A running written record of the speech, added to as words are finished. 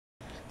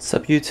What's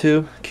up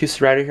YouTube,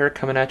 QCrider here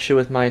coming at you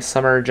with my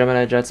summer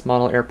GeminiJets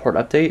model airport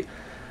update.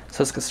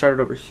 So let's get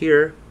started over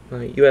here.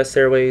 My US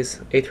Airways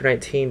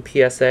A319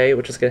 PSA,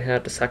 which is going to head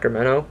out to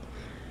Sacramento.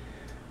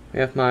 We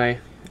have my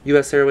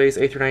US Airways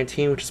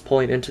A319, which is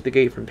pulling into the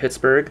gate from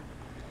Pittsburgh.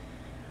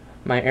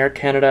 My Air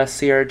Canada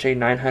CRJ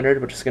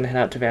 900, which is going to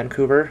head out to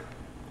Vancouver.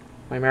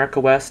 My America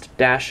West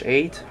Dash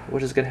 8,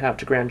 which is going to head out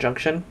to Grand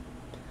Junction.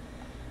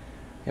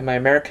 And my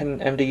American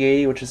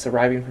MD-80, which is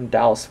arriving from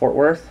Dallas-Fort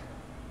Worth.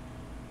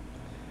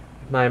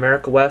 My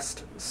America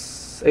West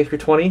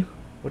A320,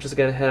 which is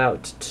going to head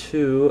out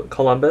to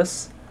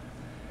Columbus.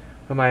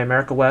 And my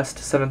America West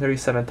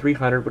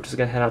 737-300, which is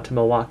going to head out to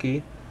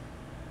Milwaukee.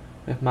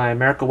 With my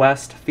America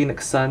West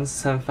Phoenix Suns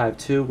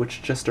 752,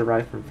 which just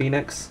arrived from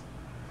Phoenix.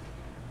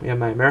 We have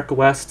my America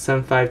West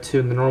 752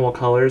 in the normal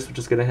colors, which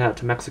is going to head out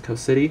to Mexico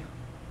City.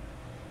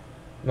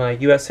 My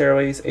US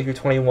Airways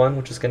A321,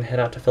 which is going to head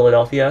out to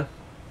Philadelphia.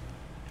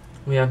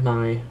 We have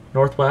my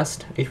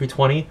Northwest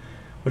A320,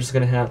 which is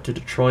going to head out to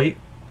Detroit.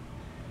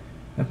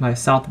 I have my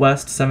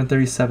Southwest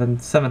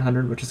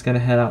 737-700, which is going to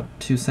head out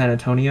to San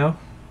Antonio.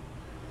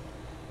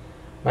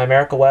 My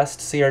America West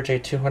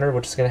CRJ 200,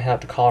 which is going to head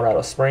out to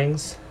Colorado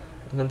Springs.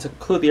 And then to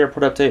conclude the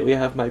airport update, we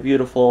have my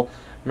beautiful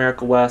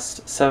America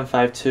West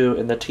 752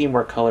 in the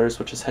teamwork colors,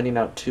 which is heading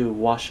out to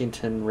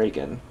Washington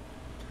Reagan.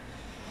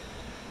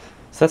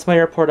 So that's my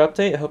airport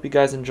update. I hope you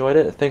guys enjoyed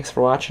it. Thanks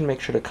for watching.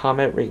 Make sure to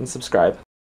comment, rate, and subscribe.